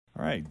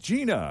All right.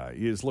 Gina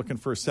is looking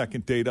for a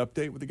second date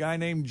update with a guy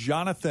named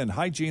Jonathon.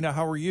 Hi, Gina.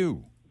 How are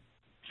you?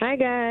 Hi,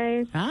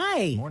 guys.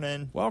 Hi.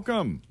 Morning.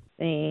 Welcome.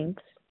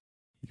 Thanks.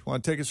 You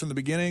want to take us from the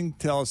beginning?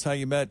 Tell us how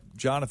you met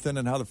Jonathon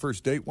and how the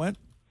first date went?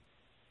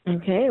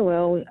 Okay,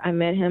 well, I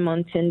met him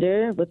on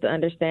Tinder with the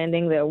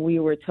understanding that we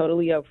were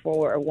totally up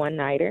for a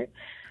one-nighter.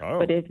 Oh.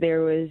 But if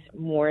there was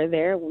more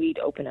there, we'd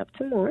open up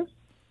to more.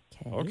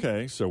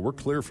 Okay, so we're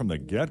clear from the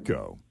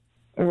get-go.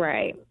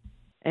 Right.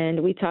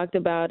 And we talked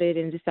about it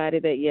and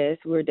decided that, yes,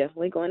 we were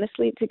definitely going to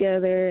sleep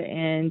together.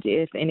 And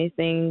if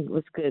anything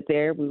was good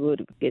there, we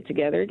would get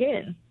together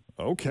again.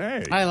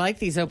 Okay. I like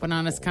these open,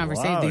 honest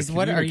conversations.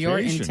 What are your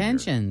communication here.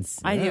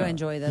 intentions? I do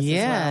enjoy this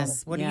Yes.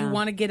 as well. What do you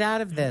want to get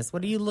out of this?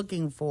 What are you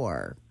looking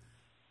for?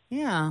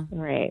 Yeah.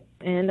 Right.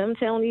 And I'm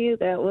telling you,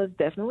 that was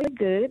definitely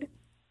good.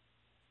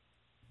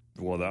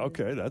 Well,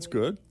 okay, that's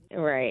good.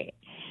 Right.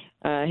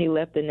 He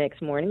left the next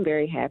morning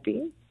very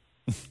happy.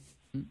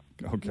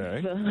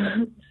 Okay.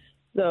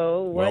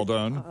 So Well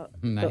done,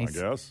 Nice.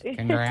 I guess.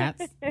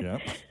 Congrats. Yeah.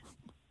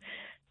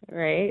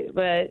 Right.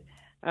 But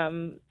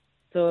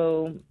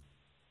so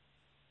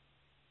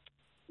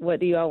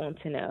what do you all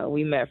want to know?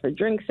 We met for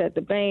drinks at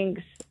the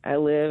Banks. I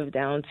live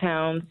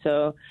downtown,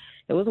 so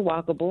it was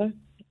walkable.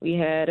 We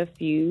had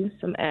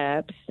some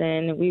apps,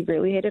 and we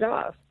really hit it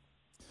off.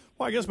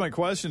 Well, I guess my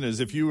question is,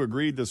 if you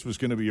agreed this was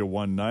going to be a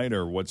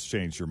one-nighter, what's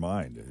changed your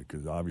mind?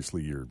 Because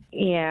obviously you're...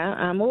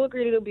 Yeah, we'll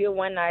agree it'll be a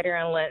one-nighter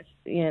unless,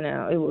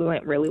 it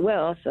went really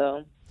well,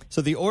 so...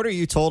 So the order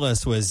you told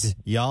us was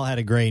y'all had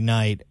a great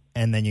night,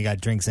 and then you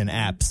got drinks and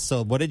apps.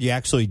 So what did you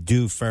actually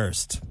do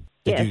first?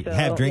 Did you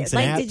have drinks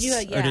and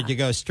apps? Or did you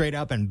go straight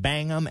up and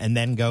bang them and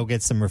then go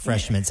get some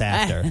refreshments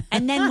after?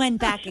 And then went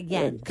back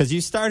again. Because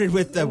you started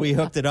with we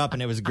hooked it up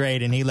and it was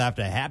great, and he left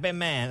a happy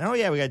man. Oh,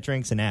 yeah, we got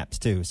drinks and apps,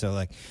 too.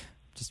 So,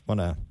 just want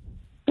to...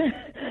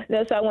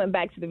 No, so I went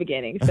back to the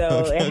beginning.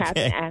 So it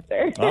happened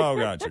after. Oh,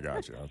 gotcha.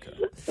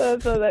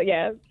 Okay.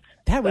 Yeah.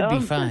 That would be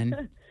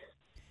fun.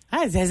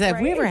 Have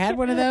we ever had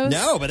one of those?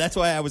 No, but that's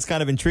why I was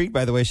kind of intrigued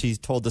by the way she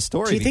told the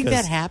story. Do you think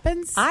that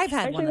happens? I've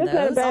had one of that's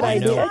not a those bad all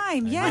idea. the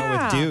time. Yeah. I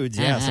know with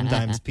dudes,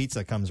 sometimes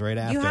pizza comes right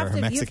after, You have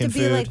Mexican to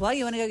be food. like, well,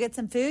 you want to go get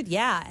some food?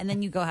 Yeah. And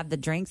then you go have the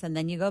drinks, and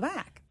then you go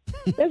back.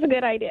 That's a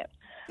good idea.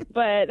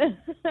 But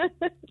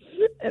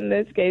in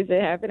this case,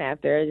 it happened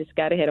after. I just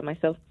got ahead of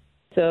myself.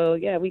 So,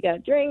 yeah, we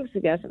got drinks.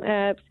 We got some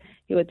apps.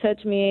 He would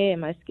touch me, and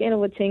my skin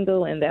would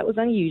tingle, and that was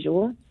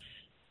unusual.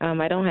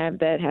 I don't have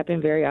that happen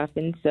very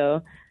often,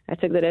 so I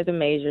took that as a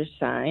major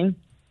sign.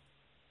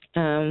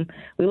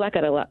 We like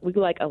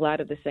a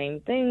lot of the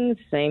same things: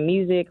 same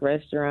music,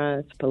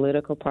 restaurants,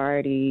 political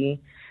party,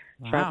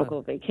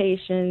 tropical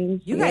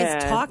vacations. You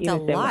guys talked a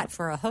lot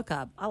for a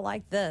hookup. I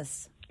like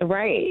this.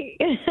 Right.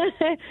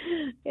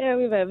 Yeah,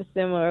 we have a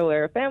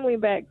similar family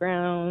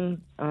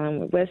background,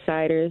 West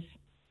Siders.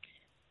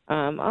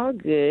 All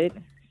good.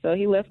 So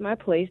he left my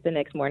place the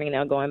next morning,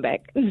 now going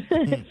back.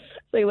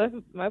 So he left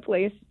my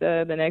place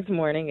the next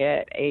morning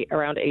at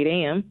around 8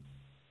 a.m.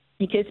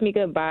 He kissed me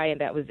goodbye, and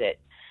that was it.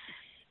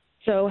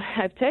 So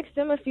I've texted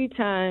him a few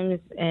times,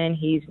 and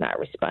he's not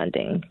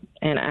responding.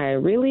 And I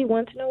really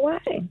want to know why.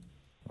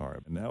 All right.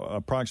 Now,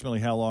 approximately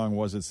how long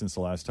was it since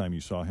the last time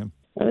you saw him?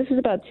 Well, this was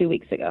about 2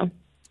 weeks ago.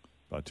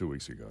 About 2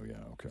 weeks ago, yeah,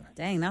 okay.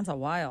 Dang, that's a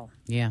while.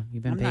 Yeah,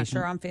 you've been I'm patient. not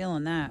sure I'm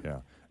feeling that. Yeah.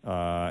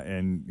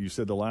 And you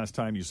said the last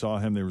time you saw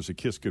him, there was a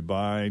kiss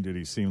goodbye. Did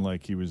he seem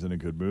like he was in a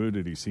good mood?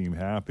 Did he seem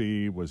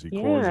happy? Was he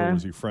cordial?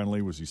 Was he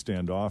friendly? Was he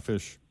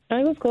standoffish?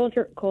 He was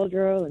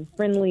cordial and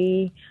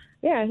friendly.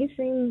 Yeah, he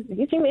seemed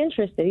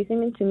interested. He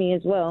seemed into me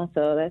as well,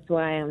 so that's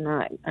why I'm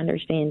not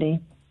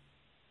understanding.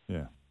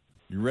 Yeah.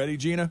 You ready,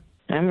 Gina?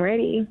 I'm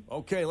ready.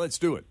 Okay, let's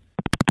do it.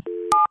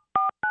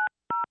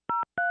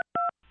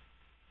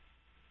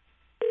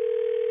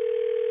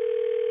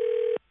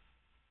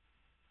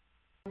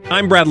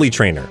 I'm Bradley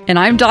Trainer. And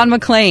I'm Don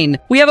McClain.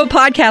 We have a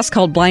podcast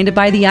called Blinded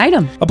by the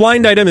Item. A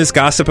blind item is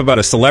gossip about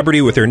a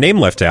celebrity with their name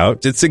left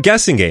out. It's a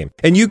guessing game,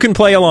 and you can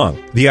play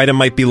along. The item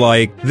might be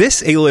like,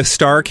 this A-list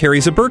star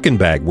carries a Birkin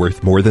bag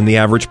worth more than the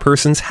average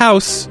person's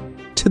house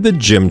to the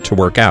gym to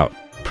work out.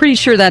 Pretty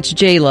sure that's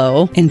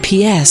J-Lo. And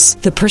P.S.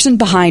 the person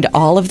behind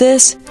all of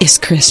this is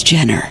Kris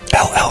Jenner,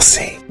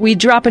 LLC. We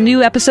drop a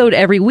new episode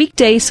every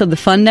weekday so the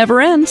fun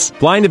never ends.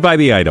 Blinded by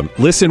the Item.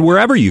 Listen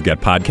wherever you get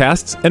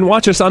podcasts and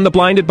watch us on the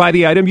Blinded by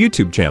the Item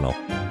YouTube channel.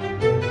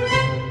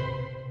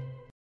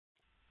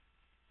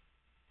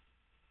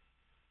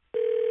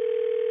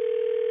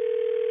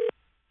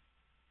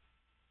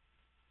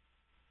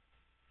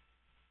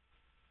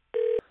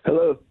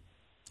 Hello.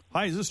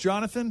 Hi, is this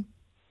Jonathon?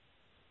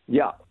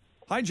 Yeah.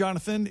 Hi,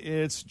 Jonathon.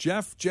 It's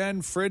Jeff,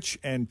 Jen, Fritch,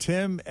 and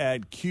Tim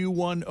at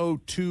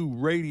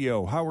Q102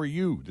 Radio. How are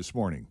you this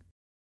morning?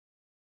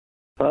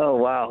 Oh,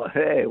 wow.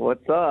 Hey,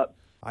 what's up?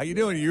 How you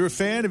doing? Are you a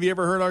fan? Have you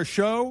ever heard our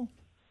show?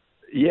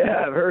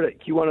 Yeah, I've heard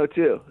it.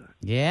 Q102.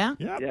 Yeah?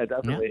 Yep. Yeah,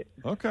 definitely.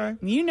 Okay.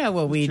 You know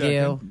what we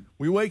do.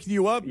 We waking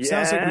you up? Yeah.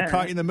 Sounds like we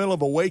caught you in the middle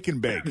of a wake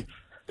and bake.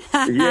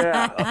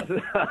 Yeah.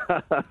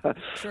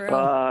 True.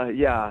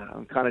 Yeah,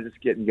 I'm kind of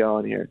just getting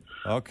going here.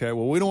 Okay,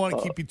 well, we don't want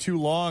to keep you too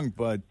long,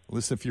 but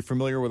listen, if you're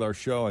familiar with our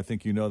show, I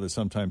think you know that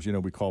sometimes,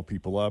 we call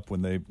people up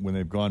when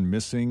they've gone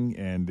missing,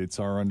 and it's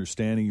our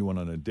understanding you went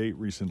on a date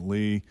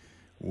recently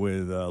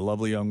with a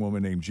lovely young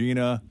woman named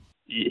Gina.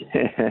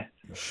 Yeah.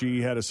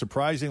 She had a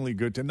surprisingly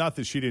good time. Not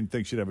that she didn't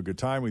think she'd have a good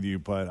time with you,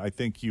 but I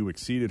think you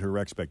exceeded her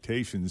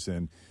expectations,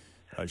 and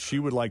she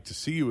would like to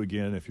see you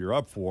again if you're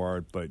up for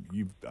it, but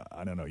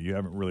I don't know, you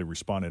haven't really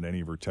responded to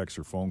any of her texts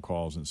or phone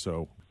calls, and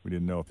so we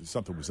didn't know if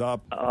something was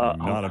up,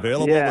 not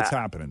available. Yeah. What's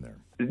happening there?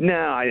 No,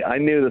 I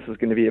knew this was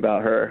going to be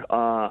about her.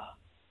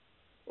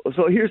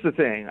 So here's the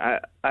thing. I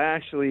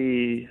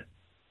actually,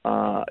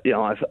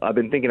 I've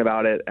been thinking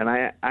about it, and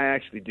I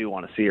actually do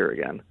want to see her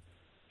again.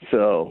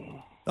 So.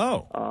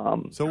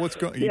 Oh. So what's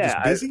going? You yeah,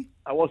 just busy?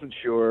 I wasn't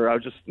sure. I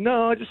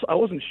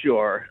wasn't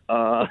sure.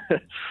 What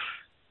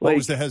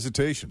was the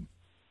hesitation?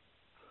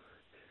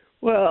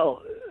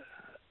 Well,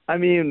 I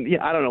mean,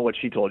 yeah, I don't know what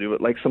she told you,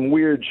 but like some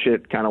weird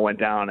shit kind of went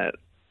down at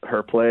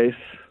her place.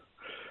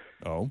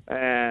 Oh.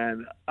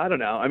 And I don't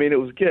know. I mean, it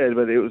was good,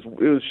 but it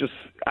was just,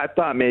 I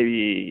thought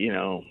maybe,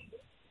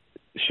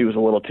 she was a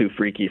little too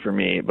freaky for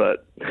me,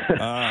 but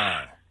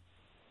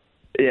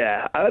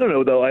yeah, I don't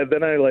know though. I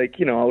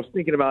was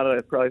thinking about it.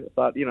 I probably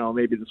thought,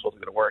 maybe this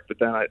wasn't going to work, but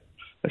then I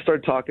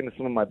started talking to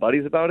some of my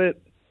buddies about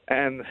it,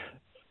 and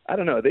I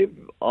don't know,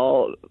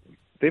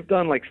 they've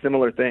done like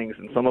similar things,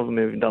 and some of them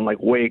have done like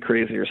way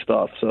crazier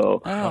stuff.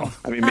 So,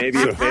 I mean, maybe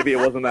it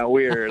wasn't that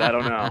weird. I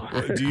don't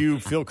know. Do you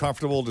feel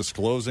comfortable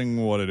disclosing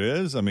what it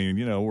is? I mean,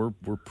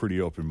 we're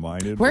pretty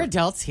open-minded. We're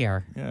adults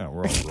here. Yeah,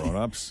 we're all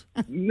grown-ups.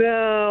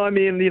 No, I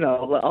mean,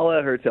 I'll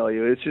let her tell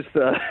you. It's just,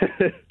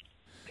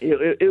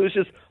 it was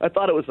just, I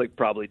thought it was like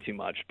probably too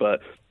much, but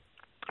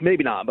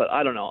maybe not. But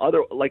I don't know.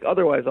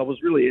 Otherwise, I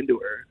was really into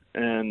her,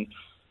 and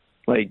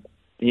like,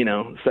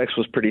 sex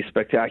was pretty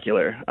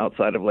spectacular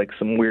outside of like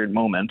some weird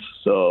moments.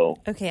 So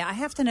okay, I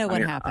have to know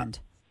what happened.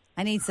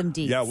 I need some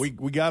deets. Yeah, we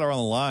got her on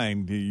the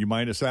line. Do you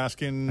mind us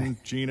asking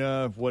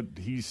Gina what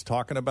he's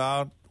talking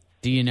about?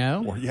 Do you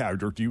know? Or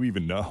do you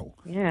even know?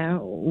 Yeah,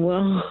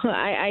 well,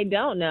 I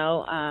don't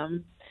know.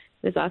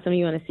 It's awesome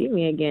you want to see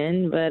me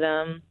again, but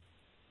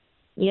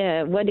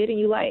yeah, what didn't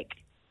you like?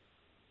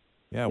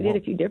 Yeah, we did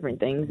a few different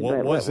things,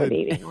 but what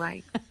didn't you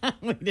like?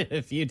 We did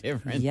a few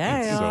different things.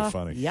 Yeah. So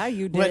funny. Yeah,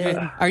 you did.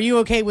 Are you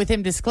okay with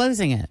him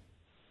disclosing it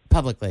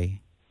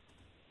publicly?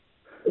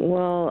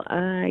 Well,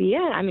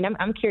 yeah. I mean,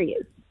 I'm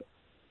curious.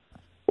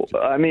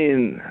 I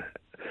mean,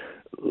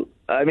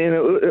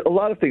 a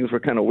lot of things were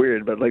kind of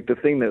weird, but like the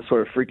thing that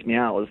sort of freaked me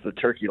out was the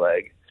turkey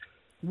leg.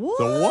 What?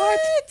 The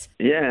what?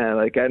 Yeah,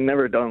 like I'd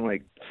never done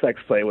like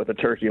sex play with a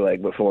turkey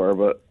leg before,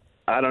 but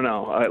I don't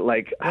know.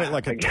 Like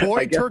a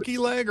toy turkey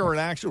leg or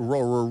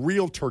a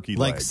real turkey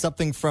leg? Like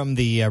something from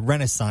the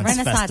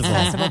Renaissance Festival.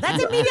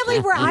 That's immediately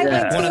where I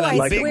went to.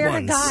 I swear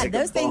to God, like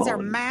those things are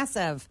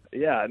massive.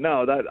 Yeah,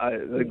 no,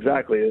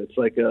 exactly. It's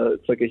like a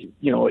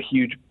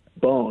huge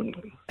bone.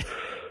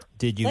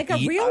 Did you like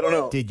eat? A real I don't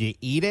know. Did you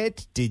eat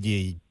it? Did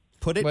you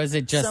put it? Was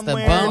it just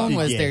somewhere? the bone?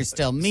 Was there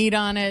still meat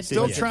on it?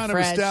 Still Was it trying to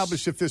fresh?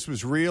 establish if this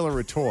was real or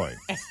a toy.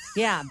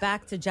 Yeah,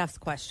 back to Jeff's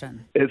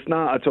question. It's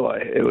not a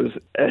toy.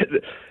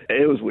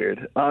 It was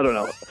weird. I don't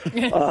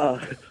know.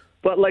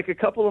 But like a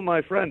couple of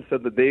my friends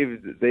said that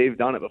they've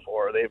done it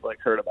before. They've like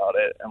heard about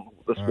it, and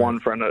this one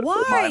friend of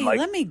mine, like,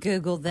 let me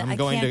Google that. I'm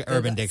going to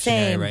Urban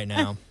Dictionary right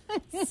now.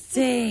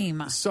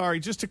 Same. Sorry,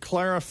 just to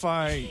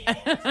clarify,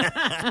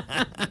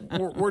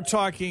 we're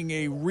talking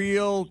a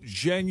real,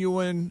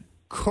 genuine,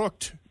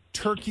 cooked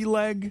turkey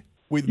leg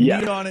with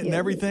meat on it and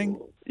everything?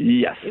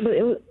 Yes.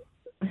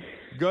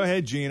 Go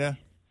ahead, Gina,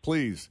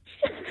 please.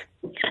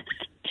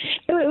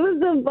 It was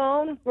the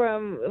bone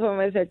from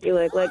a turkey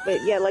leg, like the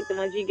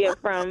ones you get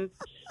from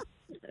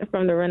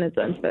the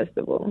Renaissance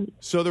Festival.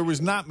 So there was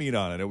not meat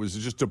on it; it was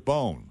just a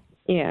bone.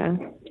 Yeah.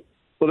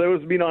 Well, there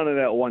was meat on it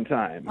at one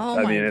time.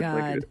 Oh my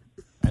God!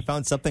 I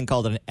found something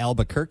called an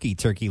Albuquerque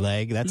turkey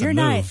leg. That's You're a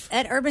move. nice.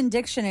 At Urban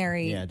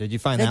Dictionary. Yeah, did you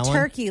find the that one? The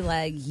turkey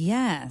leg,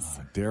 yes.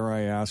 Dare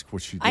I ask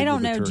what she did? I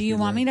don't with the know. Do turkey you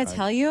want leg? me to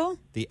tell you?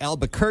 The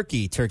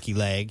Albuquerque turkey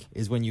leg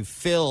is when you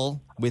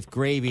fill with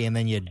gravy and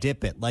then you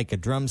dip it like a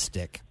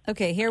drumstick.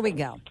 Okay, here we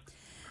go.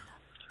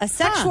 A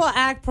sexual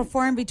act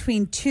performed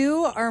between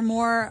two or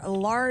more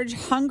large,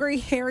 hungry,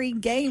 hairy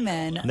gay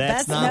men.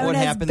 That's not known what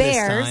as happened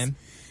bears. this time.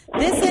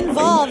 This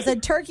involves a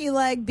turkey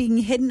leg being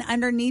hidden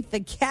underneath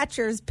the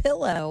catcher's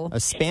pillow. A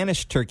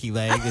Spanish turkey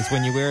leg is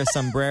when you wear a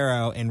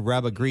sombrero and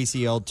rub a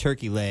greasy old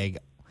turkey leg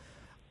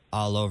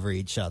all over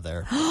each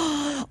other.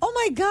 Oh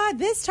my God,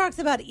 this talks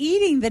about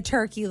eating the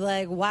turkey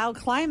leg while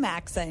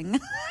climaxing.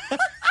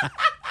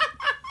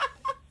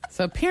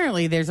 So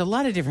apparently there's a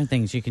lot of different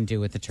things you can do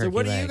with the turkey So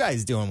what leg. are you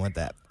guys doing with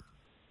that?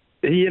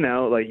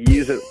 Like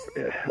use it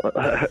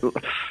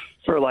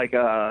for like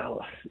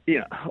a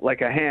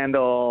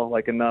handle,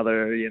 like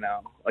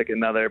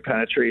another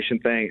penetration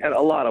thing, and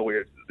a lot of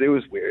weird. It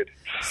was weird.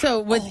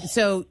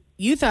 So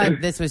you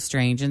thought this was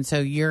strange, and so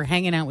you're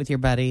hanging out with your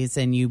buddies,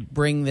 and you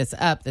bring this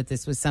up that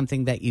this was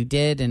something that you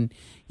did, and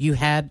you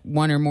had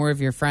one or more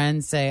of your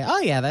friends say, "Oh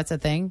yeah, that's a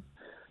thing."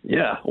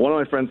 Yeah, one of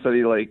my friends said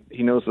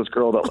he knows this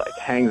girl that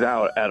hangs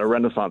out at a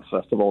Renaissance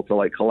festival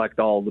to collect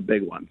all the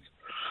big ones.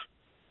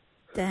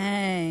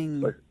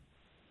 Dang.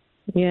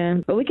 Yeah,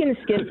 but we can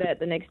skip that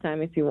the next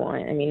time if you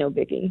want. I mean, no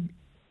biggie.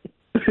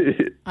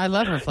 I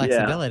love her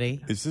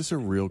flexibility. Is this a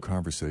real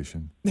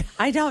conversation?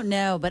 I don't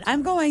know, but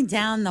I'm going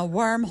down the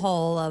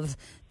wormhole of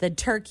the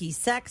turkey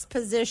sex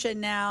position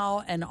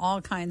now and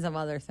all kinds of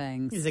other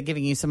things. Is it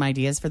giving you some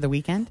ideas for the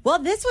weekend? Well,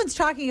 this one's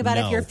talking about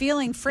No. if you're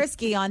feeling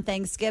frisky on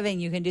Thanksgiving,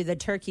 you can do the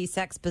turkey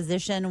sex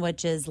position,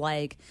 which is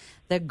like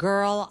the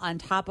girl on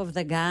top of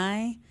the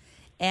guy.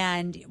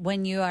 And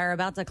when you are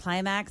about to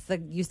climax,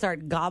 you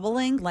start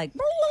gobbling like...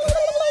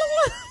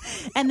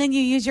 And then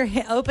you use your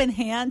open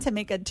hand to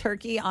make a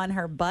turkey on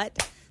her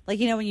butt. Like,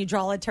 when you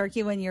draw a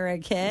turkey when you're a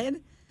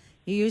kid,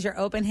 you use your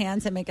open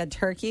hand to make a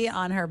turkey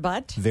on her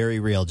butt. Very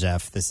real,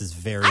 Jeff. This is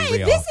very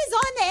real. This is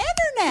on the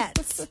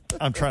internet.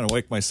 I'm trying to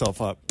wake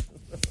myself up.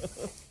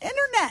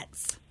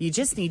 Internets. You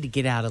just need to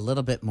get out a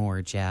little bit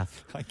more,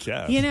 Jeff. I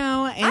guess. And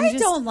I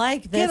don't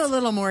like this. Get a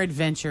little more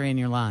adventure in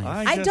your life.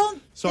 I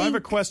don't So I have a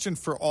think- question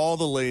for all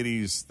the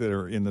ladies that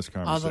are in this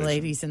conversation. All the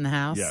ladies in the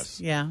house? Yes.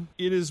 Yeah.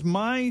 It is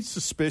my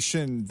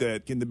suspicion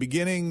that in the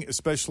beginning,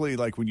 especially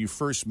when you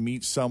first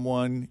meet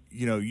someone,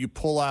 you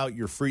pull out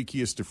your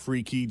freakiest of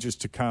freaky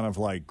just to kind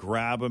of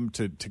grab them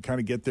to kind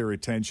of get their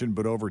attention.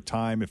 But over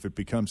time, if it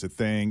becomes a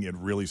thing, it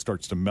really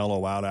starts to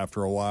mellow out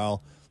after a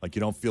while. You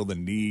don't feel the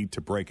need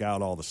to break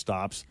out all the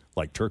stops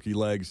like turkey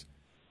legs.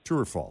 True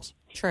or false?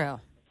 True.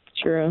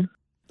 True.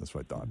 That's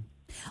what I thought.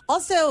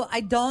 Also,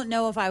 I don't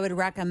know if I would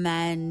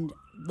recommend,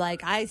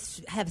 I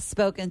have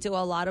spoken to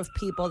a lot of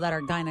people that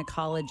are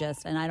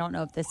gynecologists, and I don't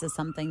know if this is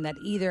something that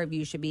either of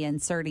you should be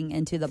inserting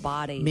into the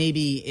body.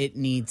 Maybe it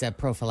needs a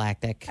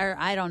prophylactic. Or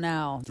I don't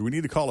know. Do we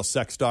need to call a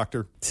sex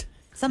doctor?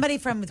 Somebody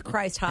from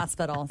Christ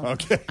Hospital.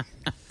 Okay.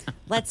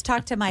 Let's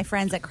talk to my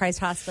friends at Christ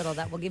Hospital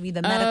that will give you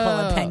the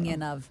medical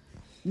opinion of,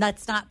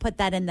 let's not put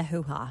that in the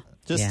hoo-ha.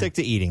 Just stick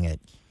to eating it.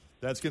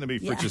 That's going to be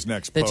Fritch's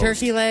next The post.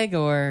 turkey leg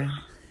or...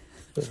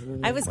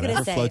 I was going to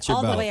Whatever say floats your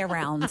all the boat. way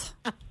around.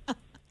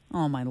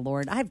 Oh, my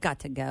Lord. I've got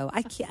to go.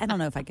 I don't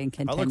know if I can I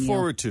continue. look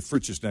forward to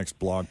Fritch's next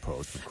blog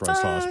post with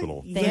Christ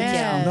Hospital. Thank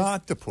you.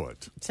 Not to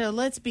put. So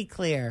let's be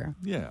clear.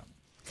 Yeah.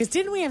 Because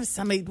didn't we have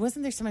somebody...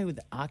 Wasn't there somebody with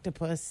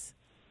octopus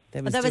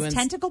that was that was doing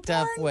tentacle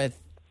stuff porn? with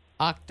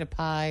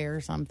octopi or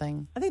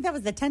something? I think that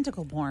was the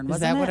tentacle porn, Is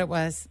wasn't that it? what it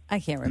was?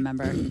 I can't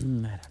remember.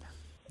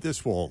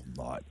 This will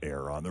not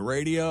air on the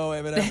radio,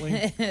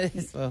 evidently.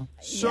 This will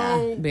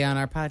So, be on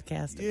our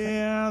podcast.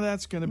 yeah,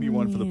 that's going to be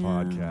one for the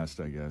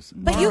podcast, I guess.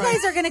 But you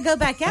guys are going to go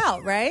back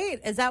out, right?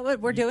 Is that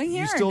what we're doing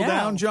here? You still or no?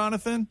 down,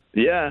 Jonathan?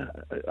 Yeah,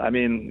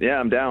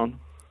 I'm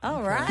down.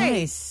 All right.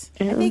 Nice.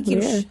 I think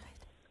you should.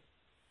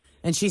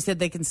 And she said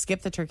they can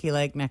skip the turkey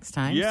leg next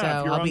time. Yeah, so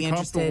if you're I'll be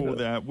uncomfortable interested. with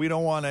that. We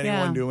don't want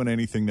anyone Yeah. doing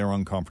anything they're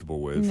uncomfortable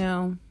with,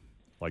 No.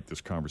 like this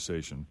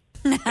conversation.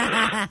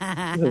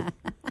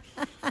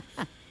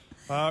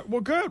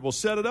 Well, good. We'll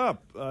set it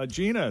up.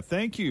 Gina,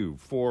 thank you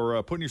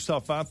for putting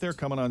yourself out there,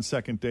 coming on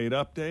Second Date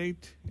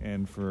Update,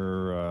 and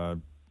for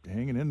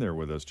hanging in there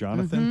with us.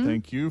 Jonathan,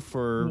 thank you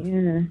for...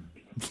 Yeah.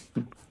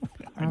 I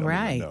All don't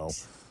right. even know.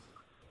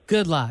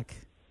 Good luck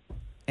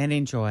and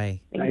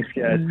enjoy. Thanks,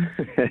 guys.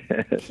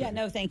 Yeah,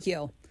 no, thank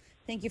you.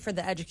 Thank you for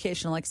the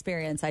educational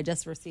experience I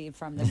just received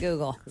from the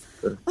Google.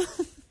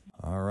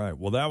 All right.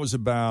 Well, that was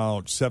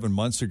about 7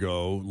 months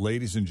ago.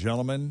 Ladies and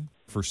gentlemen,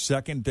 for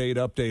Second Date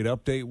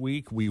Update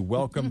Week, we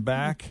welcome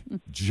back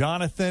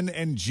Jonathan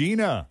and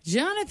Gina.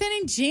 Jonathan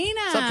and Gina.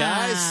 What's up,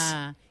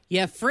 guys?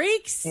 You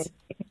freaks.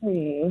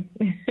 Hey.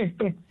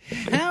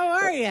 How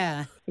are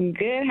you?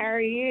 Good. How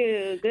are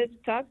you? Good to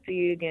talk to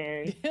you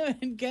again.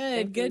 Doing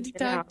good. Good to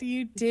talk to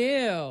you,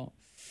 too.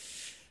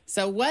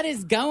 So what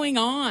is going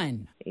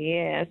on?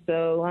 Yeah.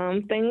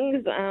 So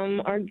things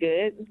are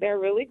good. They're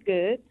really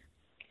good.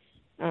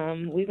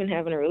 We've been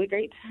having a really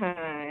great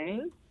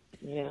time.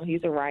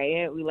 He's a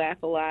riot. We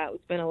laugh a lot. We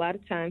spend a lot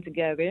of time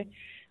together.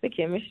 The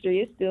chemistry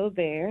is still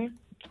there,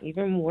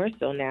 even more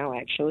so now,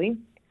 actually.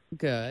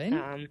 Good.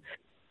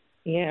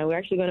 Yeah, we're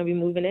actually going to be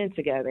moving in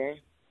together.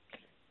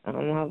 I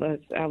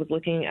was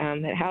looking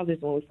at houses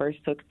when we first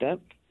hooked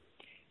up,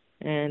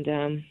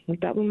 and we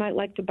thought we might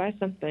like to buy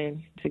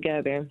something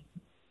together.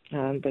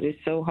 But it's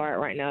so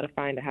hard right now to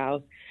find a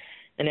house,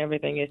 and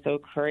everything is so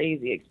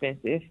crazy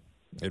expensive.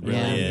 It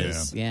really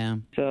is. Yeah.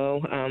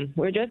 So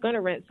we're just going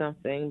to rent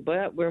something,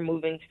 but we're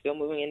still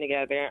moving in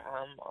together.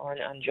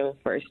 On June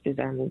 1st is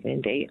our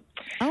move-in date.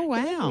 Oh,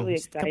 wow. Really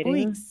Just a couple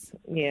exciting. weeks.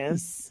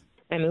 Yes.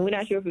 I mean, we're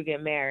not sure if we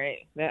get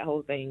married. That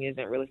whole thing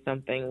isn't really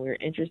something we're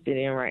interested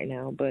in right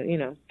now. But,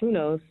 who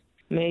knows?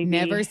 Maybe.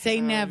 Never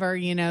say never.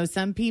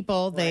 Some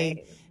people,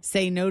 they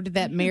say no to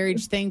that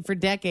marriage thing for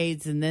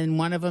decades, and then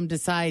one of them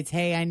decides,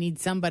 hey, I need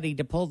somebody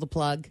to pull the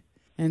plug.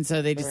 And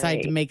so they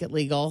decide to make it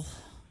legal.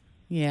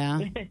 Yeah.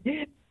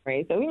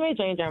 Right. So we may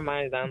change our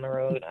minds down the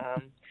road.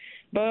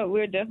 But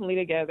we're definitely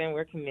together and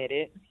we're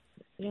committed.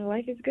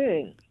 life is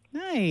good.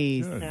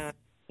 Nice. Good.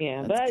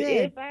 Yeah, That's but good.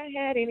 if I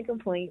had any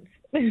complaints,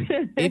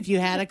 If you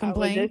had a I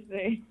complaint, would just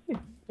say,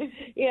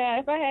 yeah,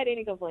 if I had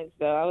any complaints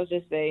though, I would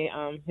just say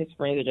his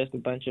friends are just a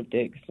bunch of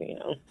dicks,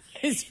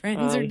 his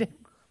friends are.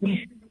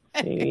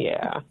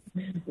 Yeah.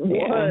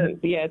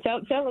 Yeah.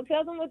 Tell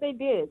them what they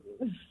did.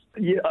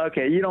 Yeah,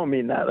 okay, you don't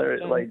mean that.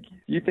 They're, like,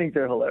 you think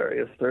they're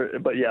hilarious.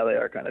 But yeah, they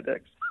are kind of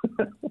dicks.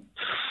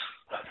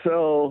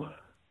 So,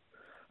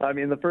 I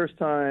mean, the first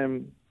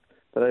time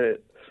that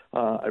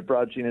I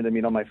brought Gina to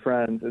meet all my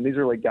friends, and these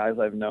are like guys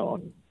I've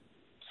known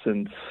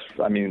since,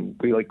 I mean,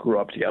 we like grew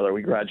up together.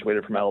 We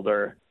graduated from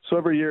Elder. So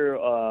every year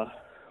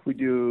we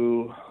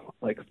do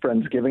like a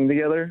Friendsgiving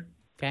together.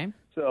 Okay.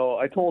 So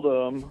I told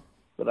them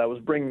that I was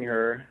bringing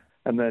her,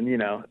 and then,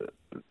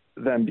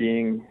 them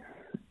being,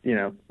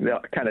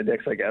 kind of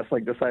dicks, I guess,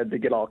 like decided to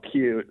get all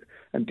cute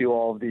and do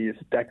all of these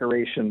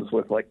decorations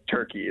with like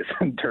turkeys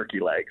and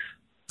turkey legs.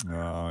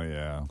 Oh,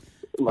 yeah.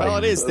 Well,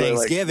 it is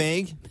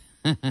Thanksgiving.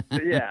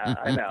 Yeah,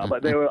 I know.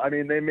 But they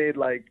made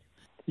like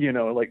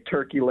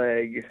turkey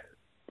leg,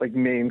 like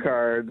name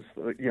cards,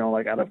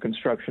 like out of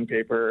construction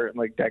paper, and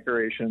like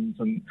decorations,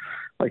 and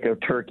like a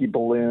turkey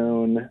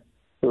balloon.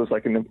 It was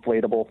like an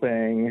inflatable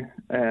thing,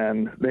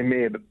 and they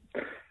made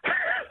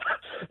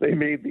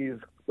these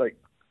like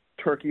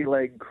turkey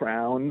leg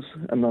crowns,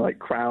 and they like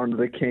crowned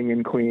the king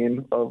and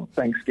queen of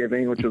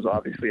Thanksgiving, which was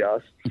obviously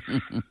us.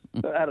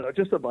 I don't know,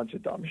 just a bunch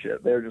of dumb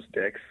shit. They're just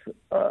dicks.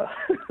 But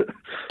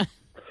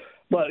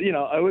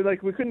I was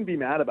like, we couldn't be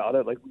mad about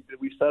it. Like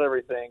we said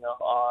everything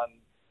on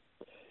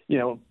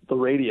the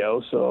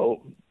radio.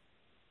 So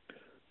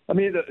I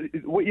mean,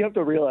 what you have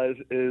to realize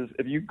is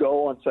if you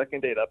go on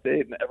Second Date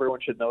Update, and everyone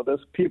should know this,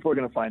 people are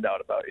going to find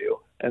out about you.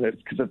 And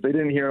because if they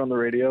didn't hear it on the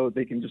radio,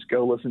 they can just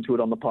go listen to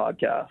it on the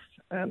podcast.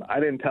 And I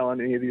didn't tell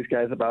any of these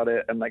guys about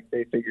it, and like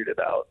they figured it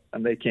out,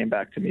 and they came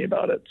back to me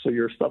about it. So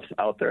your stuff's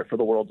out there for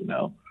the world to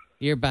know.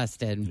 You're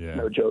busted. Yeah.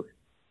 No joke.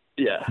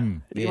 Yeah.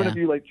 Even if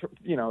you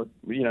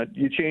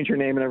you change your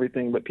name and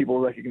everything, but people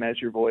recognize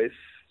your voice.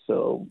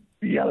 So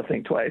you got to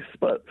think twice,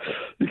 but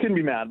you couldn't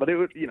be mad. But it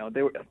was,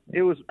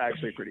 it was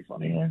actually pretty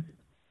funny. Yeah.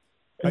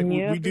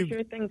 We do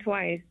sure think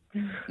twice.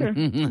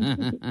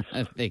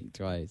 Think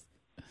twice.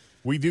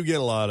 We do get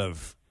a lot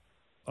of,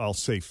 I'll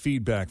say,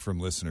 feedback from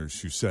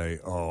listeners who say,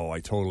 "Oh, I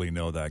totally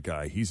know that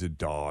guy. He's a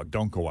dog.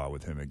 Don't go out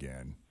with him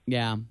again."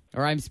 Yeah.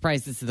 Or I'm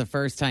surprised this is the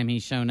first time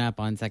he's shown up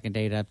on Second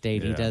Date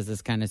Update. Yeah. He does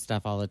this kind of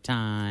stuff all the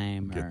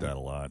time. Get that a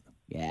lot.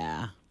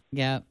 Yeah.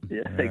 Yep.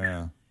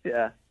 Yeah.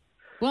 Yeah.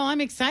 Well,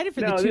 I'm excited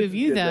for the two of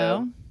you,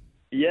 though.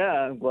 Yeah,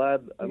 I'm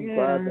glad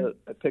that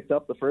I picked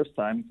up the first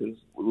time, because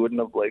we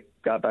wouldn't have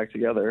got back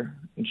together.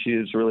 And she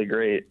is really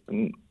great,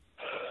 and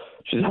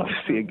she's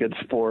obviously a good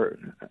sport,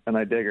 and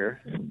I dig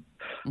her.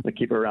 I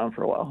keep her around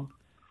for a while.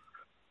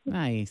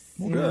 Nice.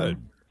 Well,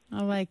 good.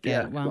 I like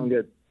Yeah, it. Well, going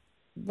good.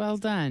 well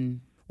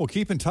done. Well,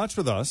 keep in touch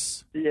with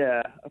us.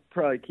 Yeah, I'll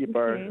probably keep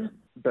our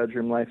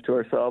bedroom life to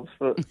ourselves.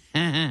 But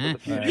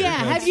Yeah,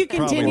 have you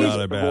Probably continued?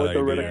 not a bad avoid the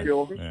idea.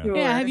 ridicule.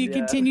 Yeah, have you Yeah.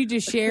 continued to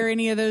share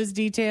any of those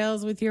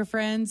details with your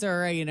friends,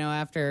 or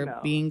after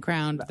being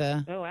crowned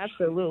the? Oh,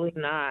 absolutely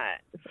not.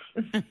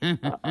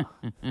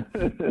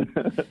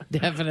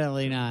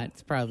 Definitely not.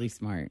 It's probably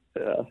smart.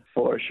 Yeah,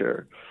 for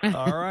sure.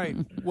 All right.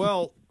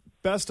 Well,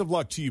 best of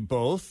luck to you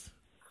both.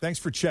 Thanks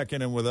for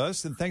checking in with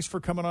us, and thanks for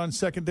coming on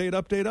Second Date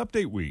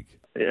Update Week.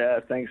 Yeah,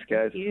 thanks,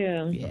 guys.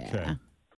 Yeah. Yeah. Okay.